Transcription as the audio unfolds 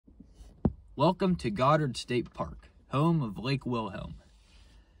Welcome to Goddard State Park, home of Lake Wilhelm.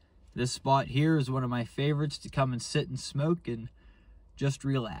 This spot here is one of my favorites to come and sit and smoke and just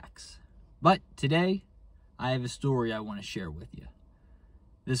relax. But today, I have a story I want to share with you.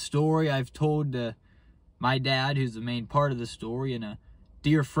 This story I've told to my dad, who's the main part of the story, and a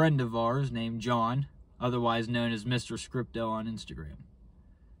dear friend of ours named John, otherwise known as Mr. Scripto on Instagram.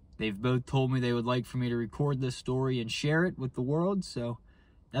 They've both told me they would like for me to record this story and share it with the world, so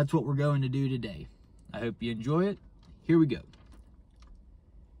that's what we're going to do today. I hope you enjoy it. Here we go.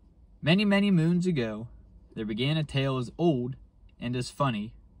 Many, many moons ago, there began a tale as old and as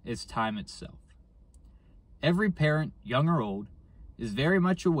funny as time itself. Every parent, young or old, is very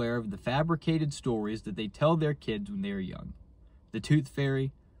much aware of the fabricated stories that they tell their kids when they are young. The Tooth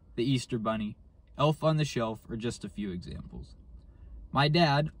Fairy, the Easter Bunny, Elf on the Shelf are just a few examples. My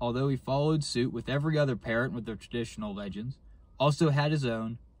dad, although he followed suit with every other parent with their traditional legends, also had his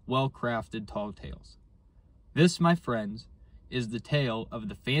own well-crafted tall tales. This, my friends, is the tale of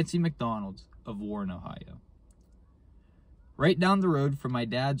the fancy McDonald's of Warren, Ohio. Right down the road from my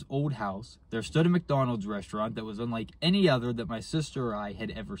dad's old house, there stood a McDonald's restaurant that was unlike any other that my sister or I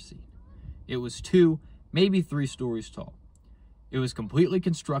had ever seen. It was 2, maybe 3 stories tall. It was completely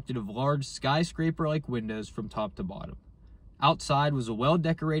constructed of large skyscraper-like windows from top to bottom. Outside was a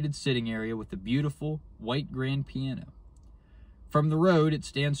well-decorated sitting area with a beautiful, white grand piano. From the road, it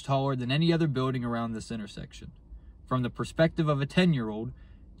stands taller than any other building around this intersection. From the perspective of a 10-year-old,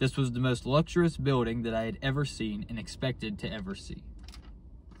 this was the most luxurious building that I had ever seen and expected to ever see.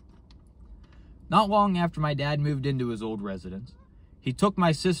 Not long after my dad moved into his old residence, he took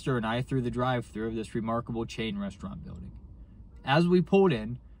my sister and I through the drive-thru of this remarkable chain restaurant building. As we pulled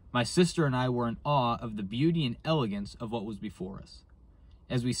in, my sister and I were in awe of the beauty and elegance of what was before us.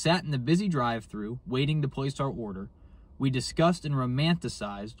 As we sat in the busy drive-thru, waiting to place our order, we discussed and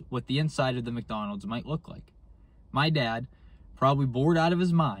romanticized what the inside of the McDonald's might look like. My dad, probably bored out of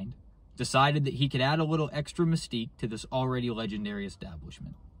his mind, decided that he could add a little extra mystique to this already legendary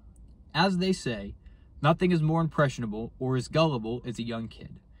establishment. As they say, nothing is more impressionable or as gullible as a young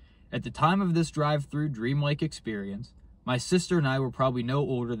kid. At the time of this drive-thru dreamlike experience, my sister and I were probably no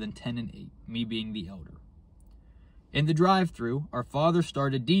older than 10 and 8, me being the elder. In the drive-thru, our father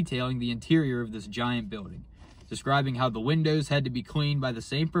started detailing the interior of this giant building, describing how the windows had to be cleaned by the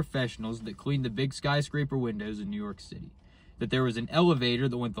same professionals that cleaned the big skyscraper windows in New York City, that there was an elevator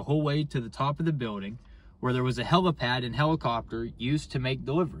that went the whole way to the top of the building, where there was a helipad and helicopter used to make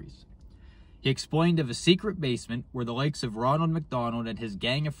deliveries. He explained of a secret basement where the likes of Ronald McDonald and his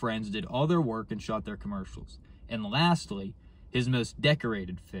gang of friends did all their work and shot their commercials. And lastly, his most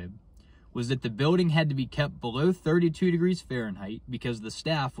decorated fib, was that the building had to be kept below 32 degrees Fahrenheit because the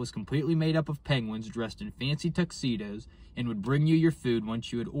staff was completely made up of penguins dressed in fancy tuxedos and would bring you your food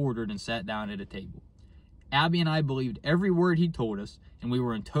once you had ordered and sat down at a table. Abby and I believed every word he told us, and we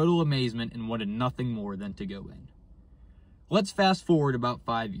were in total amazement and wanted nothing more than to go in. Let's fast forward about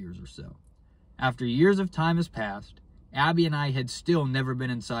 5 years or so. After years of time has passed, Abby and I had still never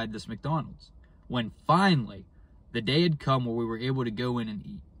been inside this McDonald's, when finally, the day had come where we were able to go in and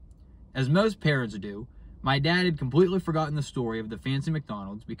eat. As most parents do, my dad had completely forgotten the story of the fancy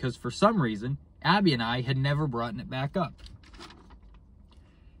McDonald's because for some reason, Abby and I had never brought it back up.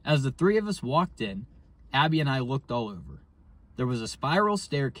 As the 3 of us walked in, Abby and I looked all over. There was a spiral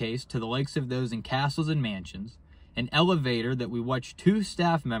staircase to the likes of those in castles and mansions, an elevator that we watched 2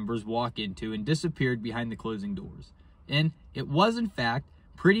 staff members walk into and disappeared behind the closing doors. And it was, in fact,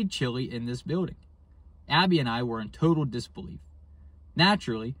 pretty chilly in this building. Abby and I were in total disbelief.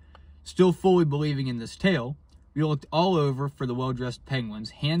 Naturally, still fully believing in this tale, we looked all over for the well-dressed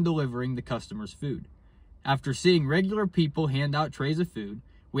penguins hand-delivering the customers' food. After seeing regular people hand out trays of food,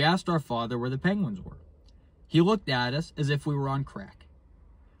 we asked our father where the penguins were. He looked at us as if we were on crack.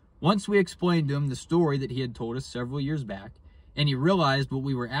 Once we explained to him the story that he had told us several years back, and he realized what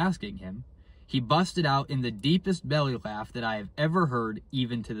we were asking him, he busted out in the deepest belly laugh that I have ever heard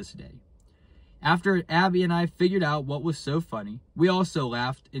even to this day. After Abby and I figured out what was so funny, we also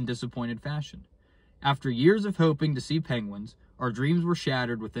laughed in disappointed fashion. After years of hoping to see penguins, our dreams were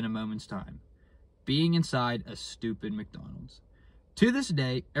shattered within a moment's time, being inside a stupid McDonald's. To this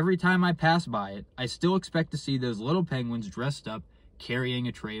day, every time I pass by it, I still expect to see those little penguins dressed up, carrying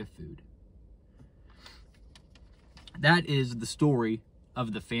a tray of food. That is the story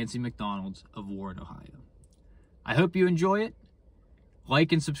of the fancy McDonald's of Warren, Ohio. I hope you enjoy it.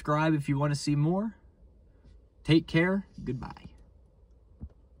 Like and subscribe if you want to see more. Take care. Goodbye.